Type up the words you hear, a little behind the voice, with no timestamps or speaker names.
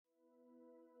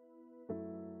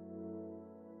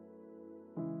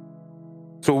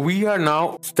So we are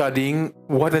now studying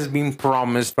what has been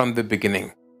promised from the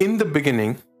beginning. In the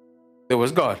beginning, there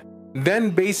was God. Then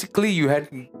basically you had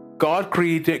God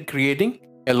creating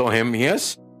Elohim,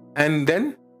 yes, and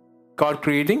then God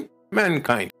creating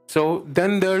mankind. So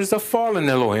then there's a fallen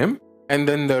Elohim, and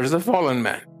then there's a fallen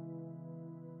man.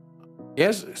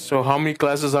 Yes, so how many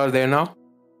classes are there now?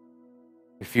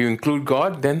 If you include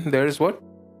God, then there's what?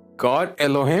 God,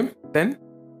 Elohim, then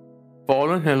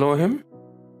fallen Elohim,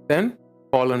 then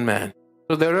fallen man.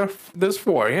 So there's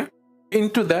four, yeah?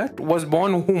 Into that was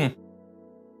born whom?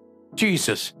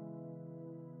 Jesus.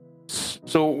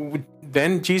 So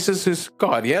then Jesus is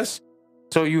God, yes?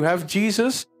 So you have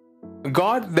Jesus,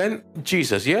 God, then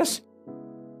Jesus, yes?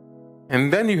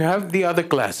 And then you have the other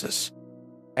classes.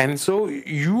 And so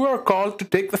you are called to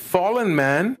take the fallen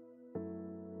man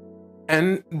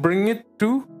and bring it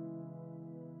to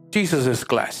Jesus'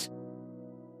 class.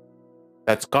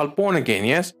 That's called born again,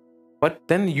 yes? But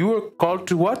then you are called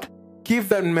to what? Give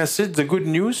that message, the good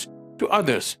news, to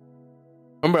others.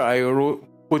 Remember, I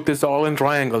put this all in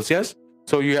triangles, yes?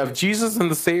 So you have Jesus and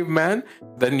the saved man,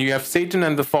 then you have Satan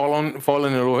and the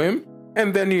fallen Elohim,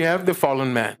 and then you have the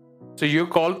fallen man. So you're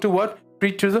called to what?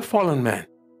 Preach to the fallen man.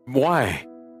 Why?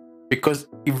 Because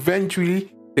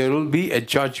eventually there will be a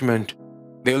judgment.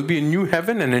 There will be a new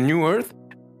heaven and a new earth,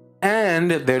 and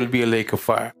there will be a lake of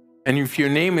fire. And if your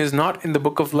name is not in the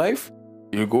book of life,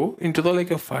 you'll go into the lake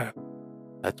of fire.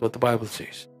 That's what the Bible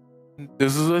says.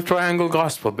 This is a triangle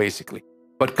gospel, basically.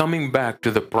 But coming back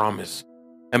to the promise,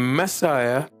 a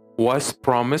Messiah was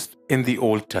promised in the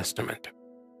Old Testament.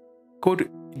 Go to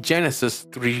Genesis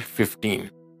 3:15.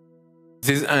 It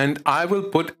says, "And I will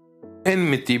put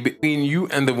enmity between you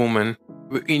and the woman,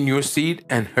 between your seed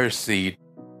and her seed.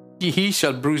 He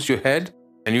shall bruise your head,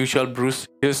 and you shall bruise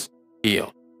his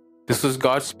heel." This is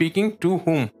God speaking to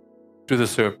whom? To the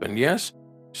serpent, yes?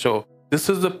 So this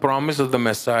is the promise of the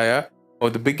Messiah, or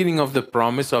the beginning of the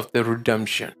promise of the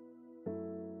redemption.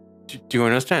 Do you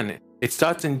understand it? It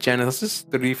starts in Genesis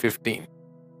 3:15.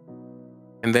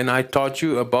 And then I taught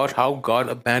you about how God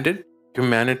abandoned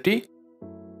humanity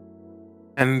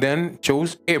and then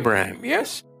chose Abraham,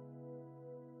 yes?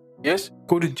 Yes?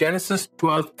 Go to Genesis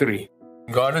 12:3.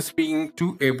 God is speaking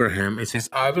to Abraham. It says,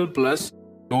 "I will bless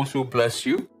those who bless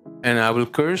you, and I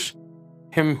will curse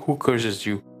him who curses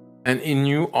you. And in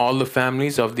you all the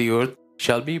families of the earth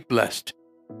shall be blessed."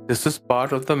 This is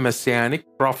part of the messianic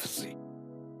prophecy.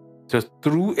 So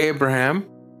through Abraham,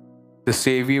 the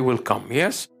Savior will come,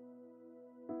 yes?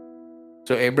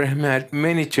 So Abraham had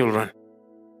many children,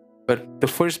 but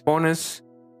the firstborn is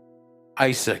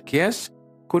Isaac, yes?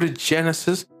 Go to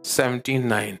Genesis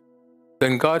 17:9.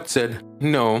 Then God said,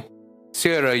 "No,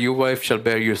 Sarah, your wife, shall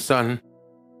bear you a son,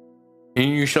 and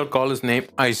you shall call his name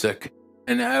Isaac.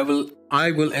 And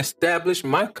I will establish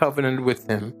my covenant with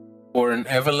him for an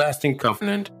everlasting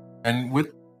covenant, and with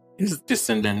his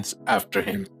descendants after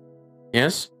him."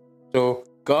 Yes? So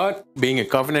God, being a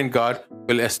covenant God,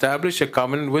 will establish a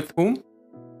covenant with whom?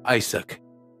 Isaac.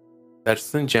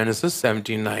 That's in Genesis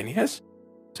 17:9, yes?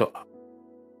 So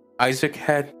Isaac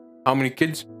had how many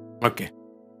kids? Okay.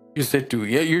 You said 2.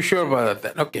 Yeah, you sure about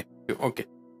that? Okay. Okay.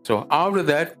 So after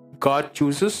that, God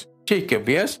chooses Jacob,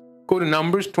 yes? Go to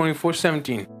Numbers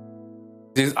 24:17.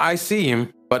 It says, "I see him,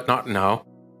 but not now.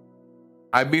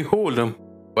 I behold him,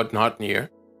 but not near.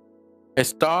 A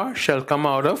star shall come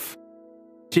out of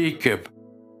Jacob.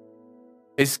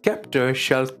 A scepter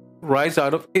shall rise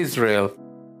out of Israel,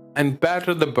 and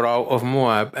batter the brow of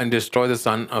Moab, and destroy the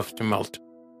son of tumult."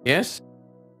 Yes?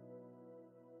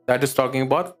 That is talking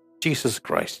about Jesus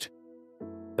Christ,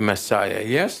 the Messiah,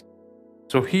 yes?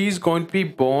 So he is going to be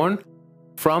born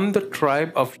from the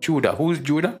tribe of Judah. Who is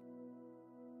Judah?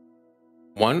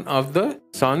 One of the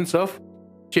sons of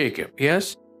Jacob,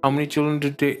 yes? How many children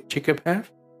did Jacob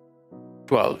have?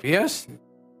 12, yes?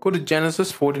 Go to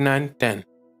Genesis 49:10.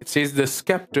 It says, "The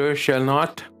scepter shall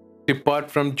not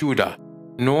depart from Judah,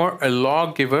 nor a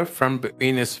lawgiver from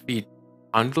between his feet,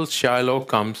 until Shiloh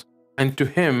comes, and to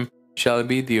him shall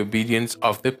be the obedience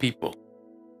of the people."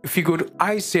 If you go to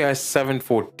Isaiah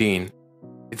 7:14,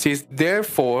 it says,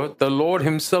 "Therefore the Lord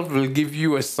himself will give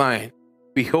you a sign.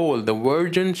 Behold, the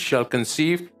virgin shall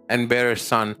conceive and bear a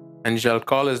son, and shall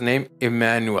call his name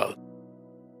Emmanuel."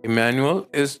 Emmanuel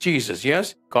is Jesus,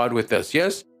 yes? God with us,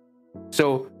 yes? So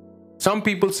some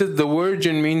people say the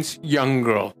virgin means young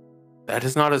girl. That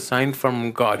is not a sign from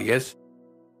God, yes?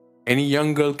 Any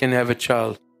young girl can have a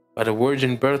child, but a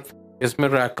virgin birth is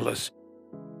miraculous.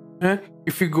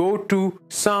 If you go to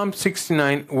Psalm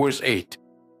 69 verse 8,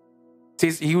 it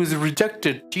says he was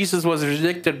rejected. Jesus was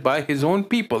rejected by his own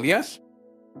people, yes?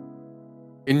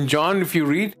 In John, if you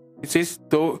read, It says,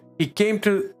 though he came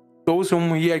to those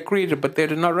whom he had created, but they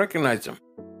did not recognize him.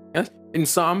 Yes? In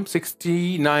Psalm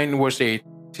 69, verse 8,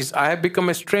 it says, I have become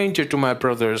a stranger to my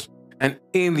brothers, an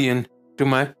alien to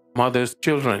my mother's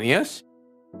children. Yes?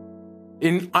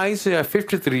 In Isaiah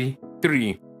 53, 3,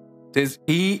 it says,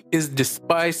 he is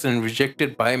despised and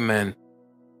rejected by men,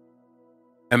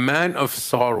 a man of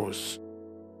sorrows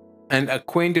and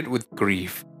acquainted with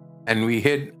grief, and we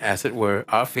hid, as it were,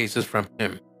 our faces from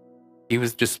him. He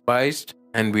was despised,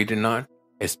 and we did not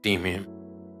esteem him.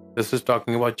 This is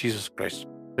talking about Jesus Christ.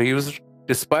 So he was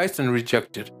despised and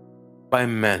rejected by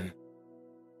men.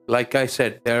 Like I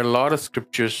said, there are a lot of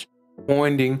scriptures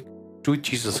pointing to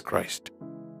Jesus Christ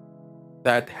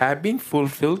that have been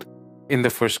fulfilled in the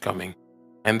first coming.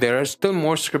 And there are still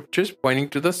more scriptures pointing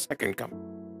to the second coming.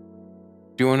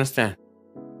 Do you understand?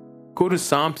 Go to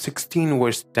Psalm 16,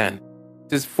 verse 10. It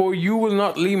says, for you will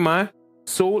not leave my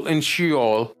soul in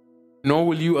Sheol, nor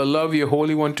will you allow your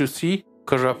Holy One to see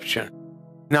corruption.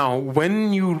 Now,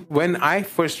 when I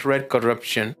first read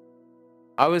corruption,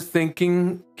 I was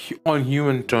thinking on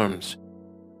human terms.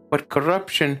 But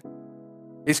corruption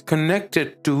is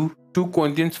connected to 2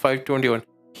 Corinthians 5:21.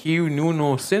 He who knew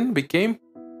no sin became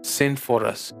sin for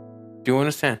us. Do you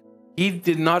understand? He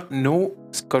did not know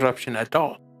corruption at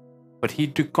all, but he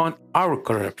took on our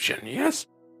corruption. Yes?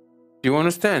 Do you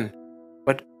understand?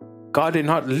 But God did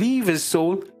not leave his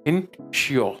soul in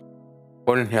Sheol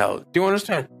or in hell. Do you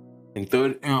understand?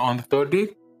 On the third day,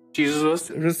 Jesus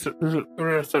was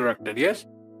resurrected. Yes?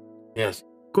 Yes.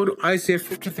 Go to Isaiah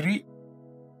 53.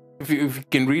 If you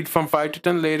can read from 5 to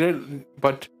 10 later,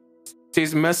 but it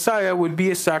says Messiah would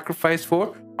be a sacrifice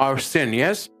for our sin.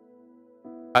 Yes?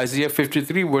 Isaiah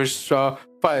 53 verse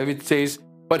 5, it says,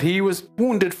 but he was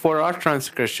wounded for our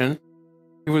transgression,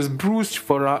 he was bruised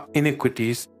for our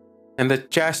iniquities, and the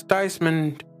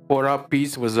chastisement for our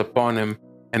peace was upon him,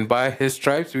 and by his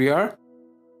stripes we are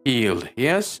healed.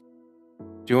 Yes?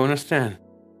 Do you understand?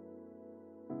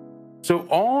 So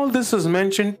all this is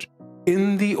mentioned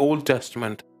in the Old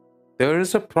Testament. There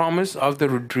is a promise of the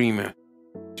Redeemer.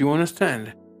 Do you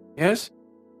understand? Yes?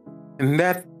 And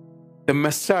that the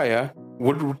Messiah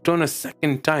would return a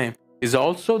second time is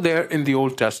also there in the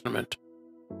Old Testament.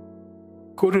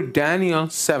 Go to Daniel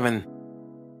 7,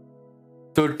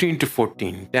 13 to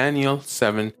 14. Daniel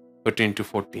 7, 13 to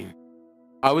 14.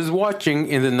 I was watching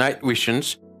in the night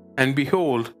visions, and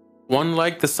behold, one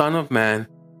like the Son of Man,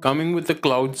 coming with the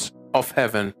clouds of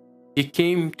heaven. He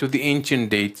came to the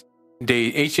ancient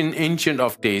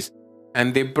of days,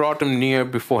 and they brought him near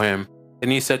before him.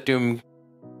 Then he said to him,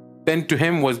 then to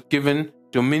him was given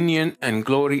dominion and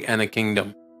glory and a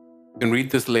kingdom. You can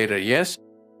read this later, yes?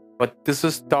 But this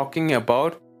is talking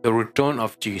about the return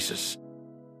of Jesus.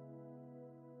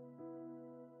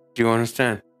 Do you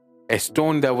understand? A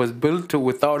stone that was built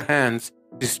without hands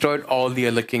destroyed all the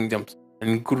other kingdoms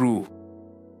and grew.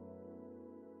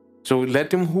 So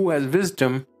let him who has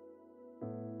wisdom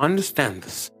understand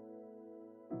this.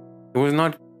 It was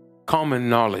not common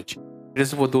knowledge. It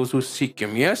is for those who seek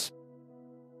him, yes?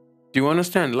 Do you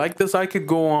understand? Like this, I could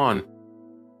go on.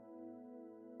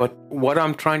 But what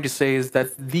I'm trying to say is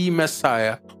that the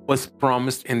Messiah was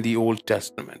promised in the Old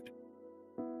Testament.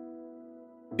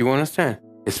 Do you understand?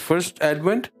 His first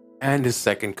advent and his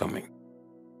second coming.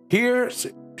 Here's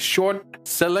short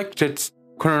selected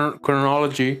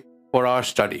chronology for our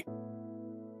study.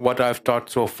 What I've taught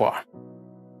so far.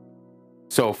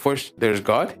 So first, there's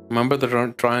God. Remember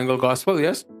the triangle gospel?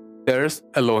 Yes. There's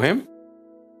Elohim.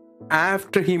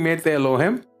 After he made the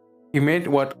Elohim, he made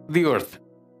what? The earth.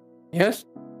 Yes.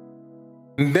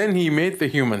 And then he made the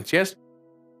humans. Yes.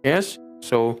 Yes.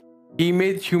 So he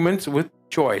made humans with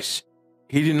choice.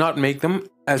 He did not make them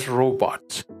as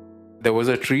robots. There was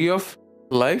a tree of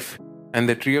life and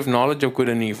the tree of knowledge of good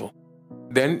and evil.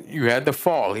 Then you had the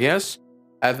fall. Yes.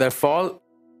 At the fall,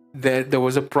 there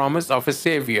was a promise of a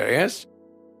Savior. Yes.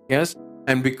 Yes.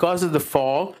 And because of the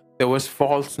fall, there was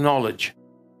false knowledge.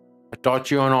 I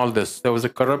taught you on all this. There was a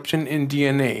corruption in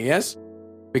DNA, yes?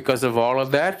 Because of all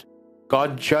of that,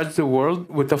 God judged the world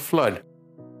with a flood.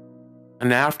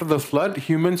 And after the flood,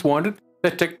 humans wanted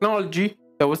the technology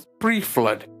that was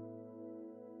pre-flood.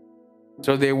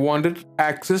 So they wanted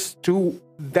access to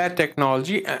that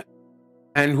technology.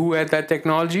 And who had that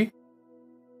technology?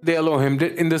 The Elohim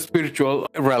did in the spiritual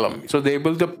realm. So they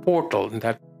built a portal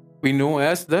that we know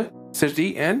as the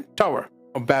city and tower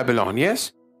of Babylon,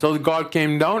 yes? So God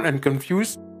came down and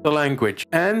confused the language,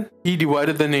 and he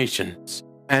divided the nations.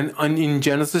 And in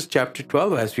Genesis chapter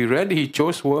 12, as we read, he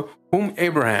chose whom?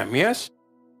 Abraham, yes?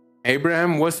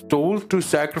 Abraham was told to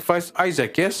sacrifice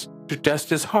Isaac, yes? To test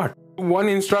his heart. One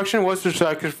instruction was to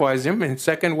sacrifice him, and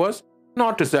second was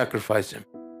not to sacrifice him.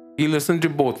 He listened to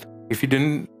both. If he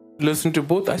didn't listen to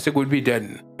both, Isaac would be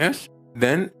dead. Yes?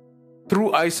 Then,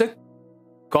 through Isaac,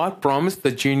 God promised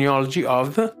the genealogy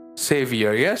of the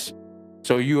Saviour. Yes?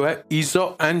 So you have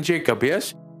Esau and Jacob.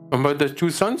 Yes? Remember the two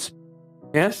sons?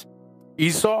 Yes?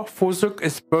 Esau forsook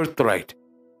his birthright.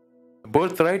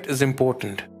 Birthright is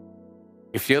important.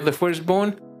 If you're the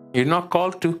firstborn, you're not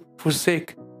called to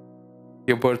forsake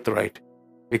your birthright.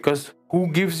 Because who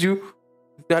gives you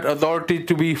that authority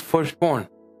to be firstborn?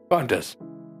 God does.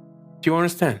 Do you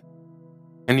understand?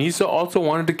 And Esau also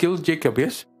wanted to kill Jacob,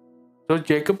 yes? So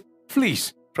Jacob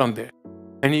flees from there.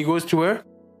 And he goes to where?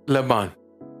 Laban.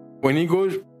 When he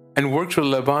goes and works for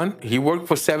Laban, he worked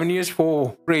for 7 years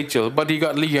for Rachel, but he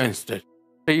got Leah instead.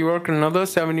 So he worked another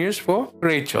 7 years for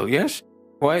Rachel, yes?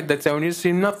 Why? That 7 years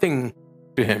seemed nothing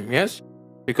to him, yes?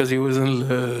 Because he was in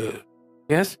love,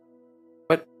 yes?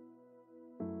 But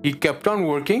he kept on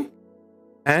working,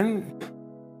 and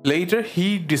later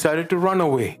he decided to run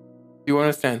away. You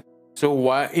understand? So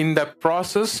why in that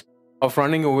process of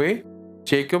running away,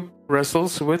 Jacob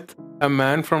wrestles with a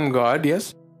man from God,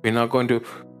 yes? We're not going to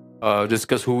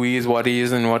discuss who he is, what he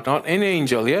is, and whatnot. An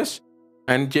angel, yes?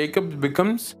 And Jacob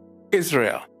becomes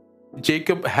Israel.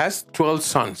 Jacob has 12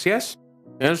 sons, yes?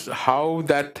 Yes, how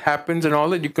that happens and all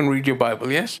that, you can read your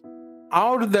Bible, yes?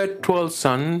 Out of that 12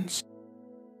 sons,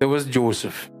 there was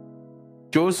Joseph.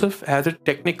 Joseph had a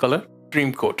technicolor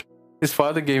dream coat. His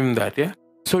father gave him that, yeah?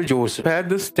 So Joseph had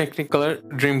this technicolor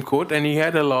dream coat, and he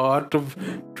had a lot of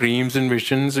dreams and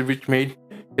visions which made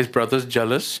his brothers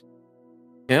jealous.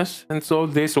 Yes, and so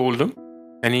they sold him,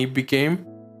 and he became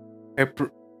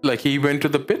he went to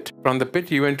the pit. From the pit,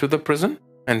 he went to the prison,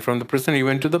 and from the prison, he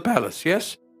went to the palace.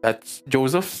 Yes, that's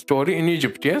Joseph's story in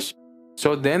Egypt. Yes,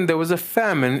 so then there was a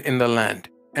famine in the land,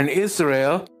 and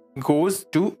Israel goes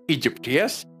to Egypt.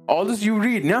 Yes, all this you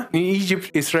read. Yeah, in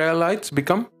Egypt, Israelites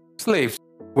become slaves.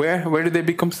 Where did they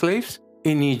become slaves?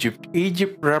 In Egypt.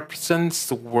 Egypt represents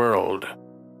the world.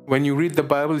 When you read the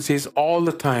Bible, it says all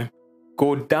the time,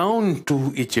 go down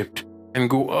to Egypt and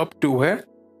go up to where?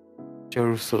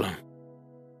 Jerusalem.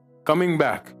 Coming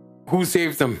back. Who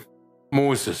saved them?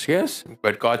 Moses, yes?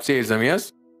 But God saves them,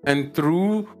 yes? And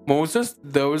through Moses,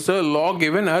 there was a law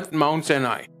given at Mount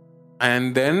Sinai.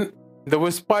 And then there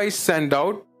was spies sent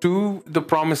out to the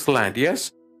promised land,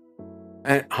 yes?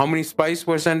 And how many spies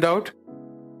were sent out?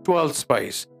 12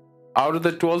 spies. Out of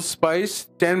the 12 spies,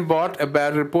 10 brought a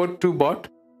bad report, 2 brought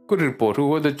good report. Who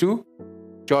were the 2?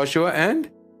 Joshua and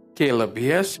Caleb,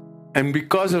 yes? And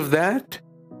because of that,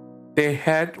 they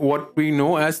had what we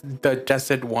know as the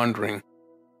desert wandering.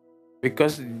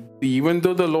 Because even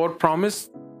though the Lord promised,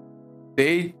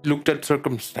 they looked at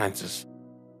circumstances.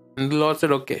 And the Lord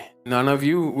said, okay, none of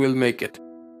you will make it.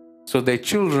 So their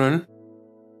children,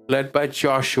 led by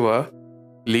Joshua,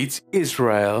 leads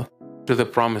Israel to the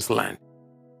promised land.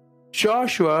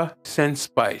 Joshua sent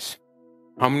spies.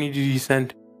 How many did he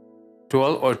send?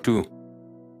 12 or 2?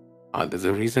 There's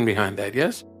a reason behind that,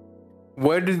 yes?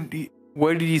 Where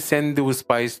did he send those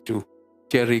spies to?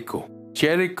 Jericho.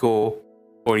 Jericho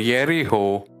or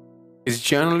Jericho is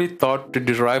generally thought to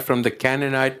derive from the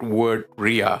Canaanite word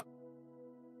Ria,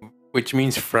 which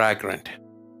means fragrant.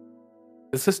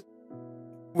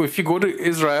 If you go to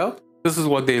Israel, this is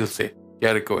what they'll say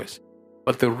Jericho is.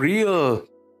 But the real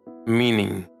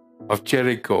meaning of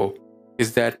Jericho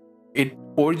is that it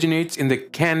originates in the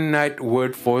Canaanite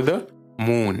word for the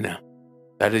moon.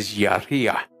 That is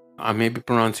Yaria. I may be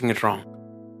pronouncing it wrong.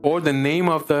 Or the name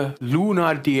of the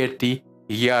lunar deity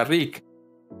Yarik,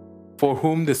 for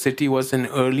whom the city was an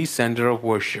early center of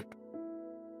worship.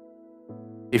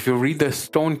 If you read the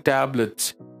stone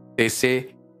tablets, they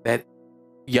say that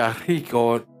Yarik,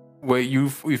 or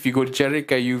if you go to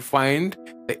Jericho, you find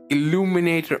the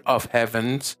illuminator of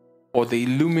heavens, or the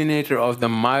illuminator of the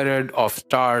myriad of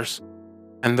stars,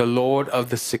 and the Lord of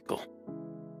the sickle.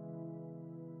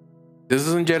 This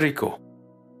is in Jericho.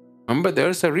 Remember,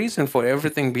 there's a reason for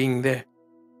everything being there.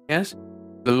 Yes?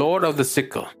 The Lord of the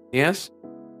sickle. Yes?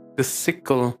 The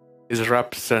sickle is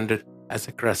represented as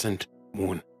a crescent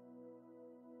moon.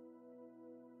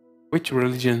 Which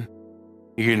religion,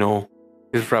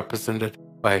 is represented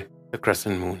by the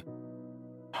crescent moon?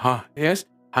 Yes?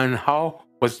 And how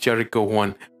was Jericho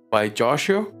won? By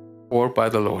Joshua or by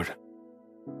the Lord?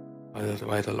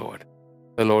 By the Lord.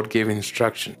 The Lord gave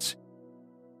instructions.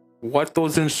 What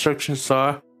those instructions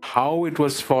are, how it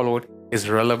was followed, is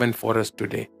relevant for us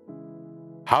today.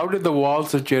 How did the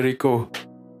walls of Jericho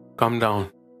come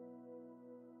down?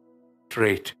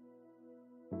 Straight.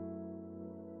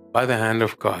 By the hand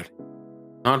of God,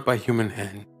 not by human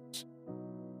hands.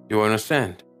 You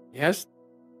understand? Yes?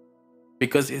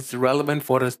 because it's relevant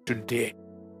for us today.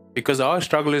 Because our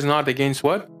struggle is not against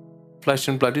what? Flesh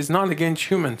and blood. It's not against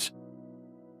humans.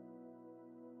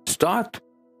 Start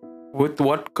with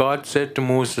what God said to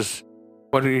Moses.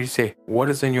 What did he say?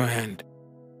 What is in your hand?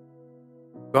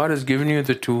 God has given you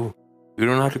the tool. You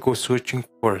don't have to go searching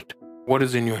for it. What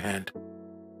is in your hand?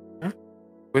 Huh?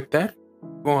 With that,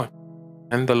 go on.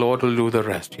 And the Lord will do the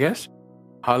rest. Yes?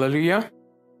 Hallelujah.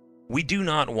 We do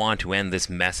not want to end this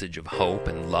message of hope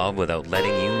and love without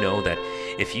letting you know that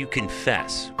if you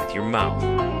confess with your mouth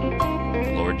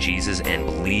the Lord Jesus and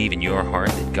believe in your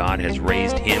heart that God has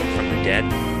raised him from the dead,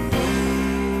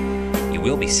 you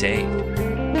will be saved.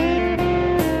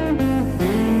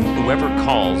 Whoever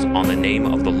calls on the name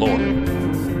of the Lord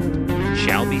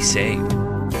shall be saved.